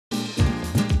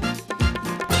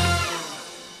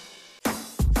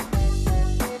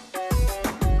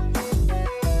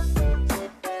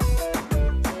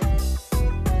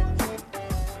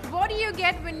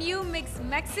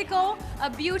Mexico, a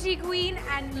beauty queen,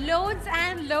 and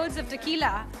loads of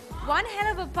tequila. One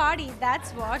hell of a party,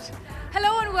 that's what.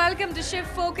 Hello and welcome to Shift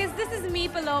Focus. This is me,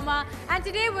 Paloma, and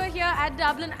today we're here at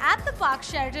Dublin at the Park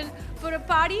Sheraton for a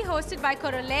party hosted by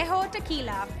Corralejo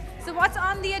Tequila. So what's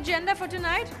on the agenda for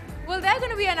tonight? Well, they're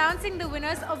going to be announcing the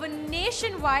winners of a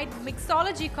nationwide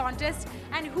mixology contest,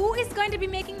 and who is going to be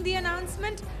making the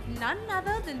announcement? None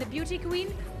other than the beauty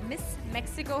queen, Miss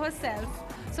Mexico herself.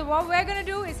 So what we're going to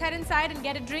do is head inside and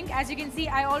get a drink. As you can see,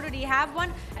 I already have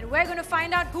one, and we're going to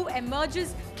find out who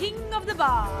emerges king of the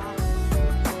bar.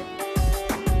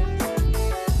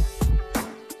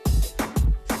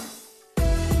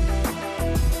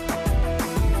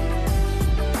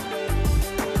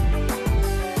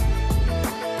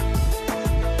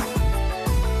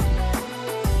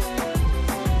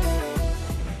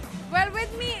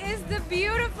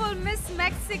 Beautiful Miss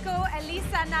Mexico,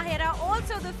 Elisa Nahera,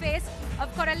 also the face of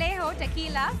Corralejo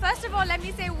Tequila. First of all, let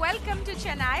me say welcome to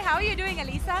Chennai. How are you doing,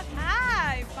 Elisa?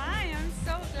 Hi, fine. I'm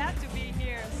so glad to be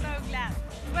here. So glad.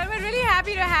 Well, we're really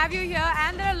happy to have you here,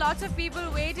 and there are lots of people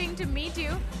waiting to meet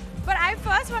you. But I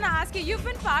first want to ask you, you've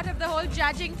been part of the whole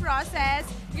judging process.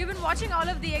 You've been watching all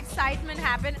of the excitement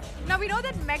happen. Now, we know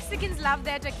that Mexicans love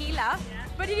their tequila,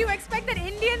 but did you expect that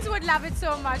Indians would love it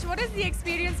so much? What has the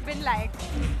experience been like?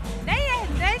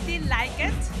 They did like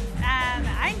it, and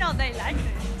I know they liked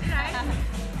it. Right.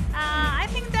 I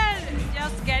think they're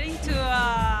just getting to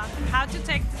how to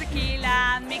take tequila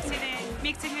and mixing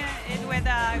it with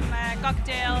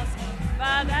cocktails.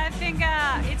 But I think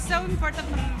it's so important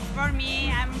for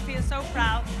me. I feel so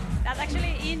proud that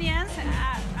actually Indians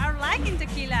are liking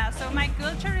tequila. So my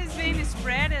culture is being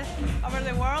spread over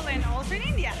the world and also in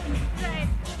India. Right.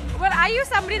 Well, are you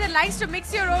somebody that likes to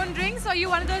mix your own drinks, or are you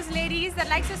one of those ladies that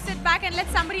likes to sit back and let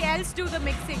somebody else do the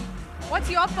mixing? What's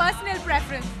your personal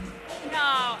preference?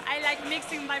 No, I like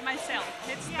mixing by myself.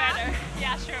 It's better.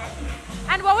 Yeah, sure.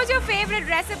 And what was your favorite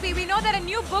recipe? We know that a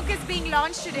new book is being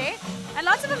launched today, and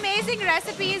lots of amazing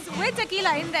recipes with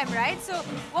tequila in them, right? So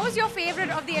what was your favorite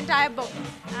of the entire book?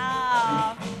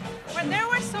 Well, there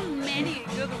were so many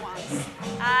good ones.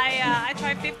 I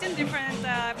tried 15 different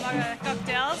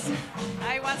cocktails.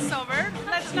 I was sober.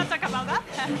 Let's not talk about that.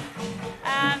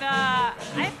 And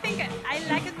I think I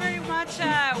like it very much.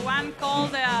 One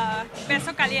called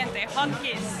Beso Caliente, Hot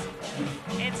Kiss.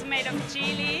 It's made of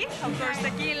chili, of course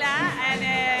tequila,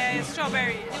 and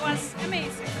strawberry. It was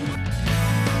amazing.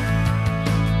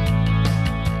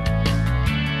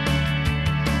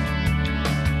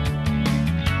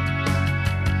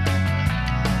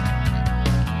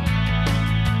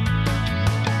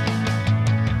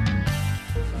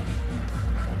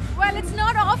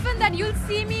 Often that you'll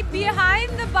see me behind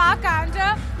the bar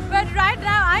counter, but right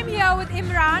now I'm here with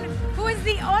Imran, who is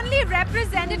the only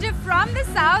representative from the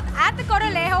South at the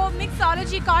Corralejo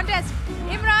Mixology Contest.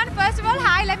 Imran, first of all,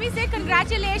 hi, let me say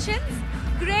congratulations.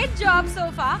 Great job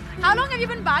so far. How long have you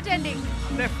been bartending?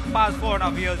 The past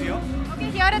 4.5 years here.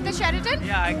 Okay, here at the Sheraton?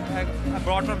 Yeah, I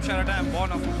brought from Sheraton. I'm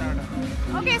born of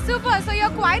Sheraton. Okay, super. So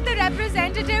you're quite the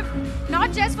representative,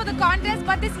 not just for the contest,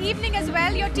 but this evening as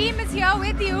well. Your team is here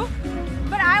with you.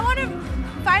 But I want to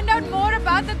find out more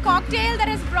about the cocktail that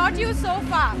has brought you so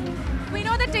far. We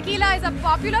know that tequila is a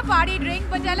popular party drink,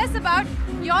 but tell us about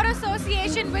your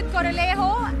association with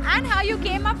Corralejo and how you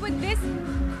came up with this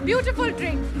beautiful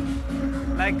drink.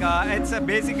 Like, it's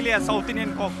basically a South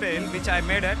Indian cocktail, which I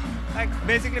made it. Like,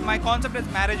 basically, my concept is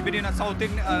marriage between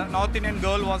a North Indian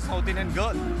girl was South Indian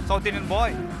girl, South Indian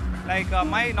boy. Like,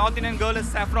 my North Indian girl is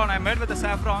saffron. I made with the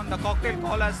saffron. The cocktail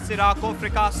called as Sirocco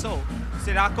Fricasso.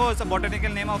 Sirocco is a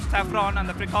botanical name of saffron, and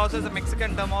the Fricasso is a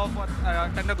Mexican term of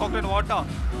tender coconut water.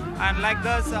 And like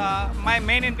this, my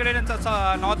main ingredients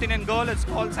are North Indian girl. It's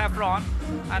called saffron.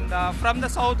 And from the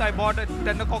south, I bought a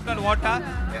tender coconut water,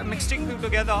 mixing two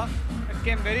together. It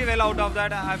came very well out of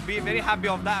that. I've been very happy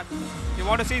of that. You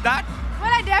want to see that?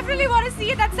 Well, I definitely want to see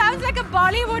it. That sounds like a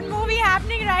Bollywood movie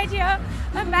happening right here.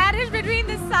 A marriage between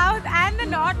the South and the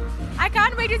North. I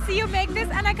can't wait to see you make this,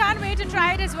 and I can't wait to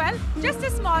try it as well. Just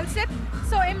a small sip.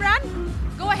 So Imran,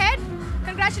 go ahead.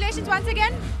 Congratulations once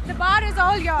again. The bar is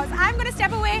all yours. I'm going to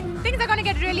step away. Things are going to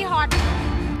get really hot.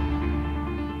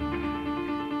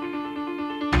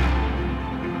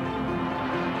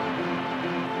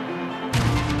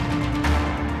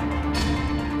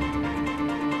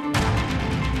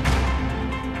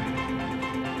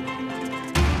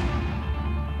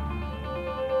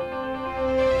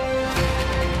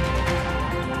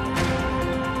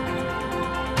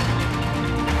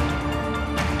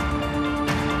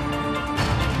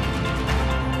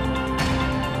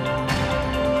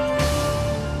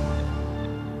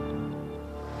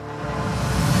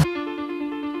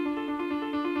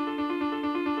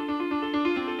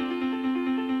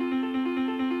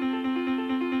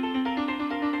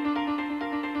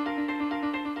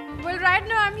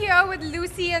 here with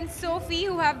Lucy and Sophie,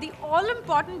 who have the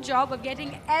all-important job of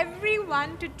getting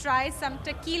everyone to try some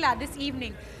tequila this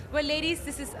evening. Well, ladies,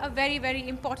 this is a very, very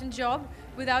important job.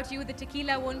 Without you, the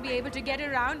tequila won't be able to get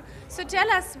around. So tell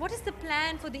us, what is the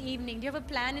plan for the evening? Do you have a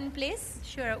plan in place?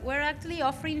 Sure, we're actually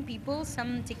offering people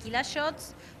some tequila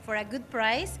shots for a good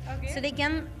price, Okay. so they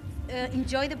can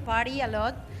enjoy the party a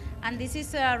lot. And this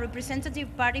is a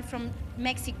representative party from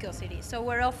Mexico City, so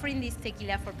we're offering this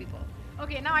tequila for people.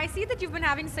 Okay, now I see that you've been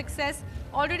having success.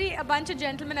 Already a bunch of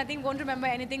gentlemen, I think, won't remember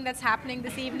anything that's happening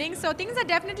this evening. So things are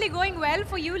definitely going well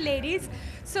for you ladies.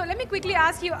 So let me quickly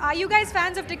ask you, are you guys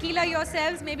fans of tequila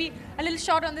yourselves? Maybe a little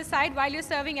shot on the side while you're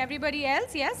serving everybody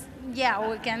else, yes? Yeah,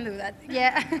 we can do that.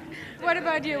 Yeah. What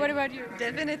about you? What about you?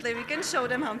 Definitely, we can show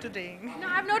them how to drink.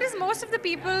 Now, I've noticed most of the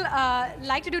people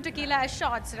like to do tequila as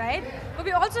shots, right? But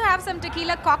we also have some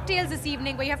tequila cocktails this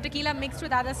evening where you have tequila mixed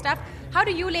with other stuff. How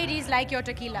do you ladies like your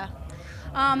tequila?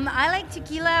 I like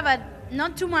tequila, but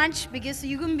not too much because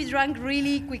you can be drunk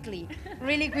really quickly.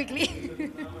 Really quickly.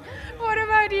 What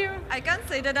about you? I can't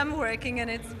say that I'm working and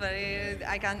it's very,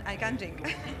 I can't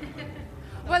drink.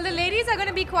 Well, the ladies are going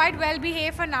to be quite well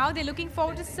behaved for now. They're looking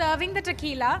forward to serving the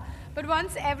tequila. But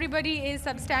once everybody is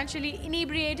substantially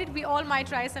inebriated, we all might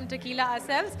try some tequila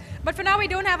ourselves. But for now, we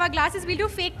don't have our glasses. We'll do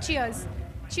fake cheers.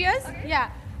 Cheers? Okay. Yeah.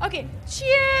 Okay.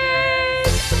 Cheers!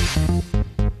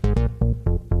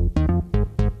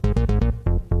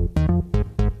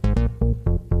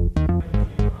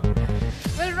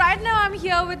 Well, right now I'm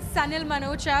here with Sanil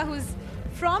Manocha, who's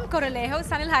from Corralejo.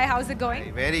 Sanil, hi, how's it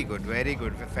going? Very good, very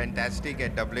good. Fantastic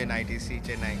at WNITC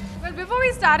Chennai. Well, before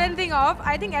we start anything off,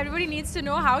 I think everybody needs to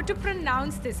know how to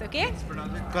pronounce this, okay?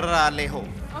 Corralejo.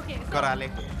 Okay.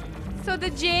 Corralejo. So the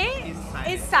J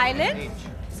is silent.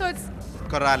 So it's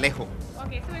Corralejo.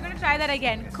 okay. So we're going to try that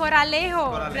again. Corralejo,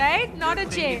 Corralejo. right? Not a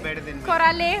You're saying J. it better than me.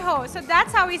 Corralejo. So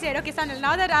that's how we say it. Okay, Sanil.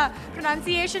 Now that our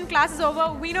pronunciation class is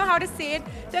over, we know how to say it.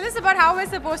 Tell us about how we're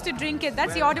supposed to drink it.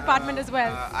 That's your department as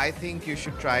well. I think you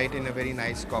should try it in a very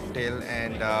nice cocktail,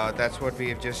 and that's what we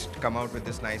have just come out with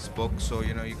this nice book. So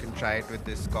you can try it with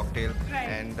this cocktail, Right.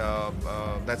 and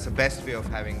that's the best way of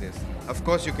having this. Of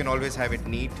course, you can always have it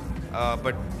neat,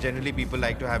 but generally people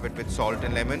like to have it with salt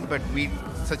and lemon. But we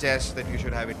suggest that you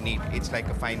should have it neat. It's like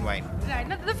a fine wine. Right.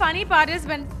 Now, the funny part is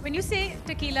when you say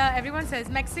tequila, everyone says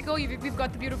Mexico. We've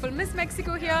got the beautiful Miss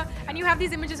Mexico here, and you have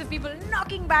these images of people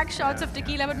knocking back shots of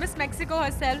tequila. But Miss Mexico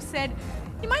herself said,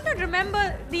 you might not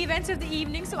remember the events of the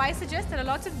evening, so I suggest there are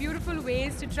lots of beautiful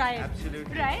ways to try it.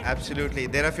 Absolutely. Right? Absolutely.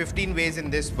 There are 15 ways in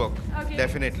this book, Okay.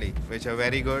 definitely, which are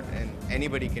very good, and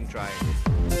anybody can try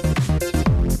it.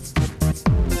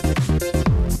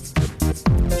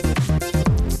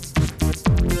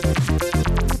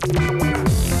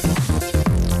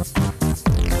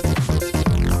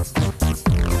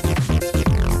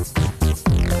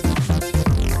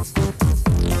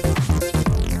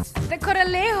 The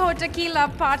Corralejo Tequila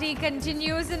party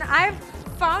continues, and I've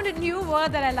found a new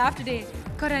word that I love today.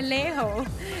 Corralejo.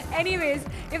 Anyways,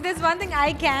 if there's one thing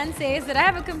I can say is that I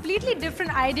have a completely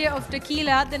different idea of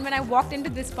tequila than when I walked into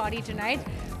this party tonight.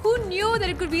 Who knew that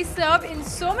it could be served in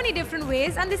so many different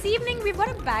ways? And this evening, we've got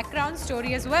a background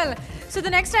story as well. So the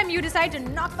next time you decide to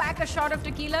knock back a shot of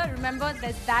tequila, remember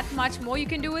there's that much more you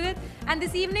can do with it. And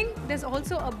this evening, there's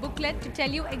also a booklet to tell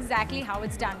you exactly how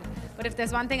it's done. But if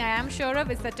there's one thing I am sure of,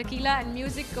 it's that tequila and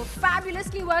music go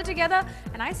fabulously well together.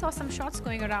 And I saw some shots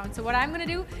going around. So what I'm going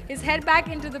to do is head back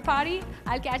into the party.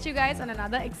 I'll catch you guys on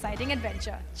another exciting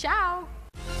adventure. Ciao!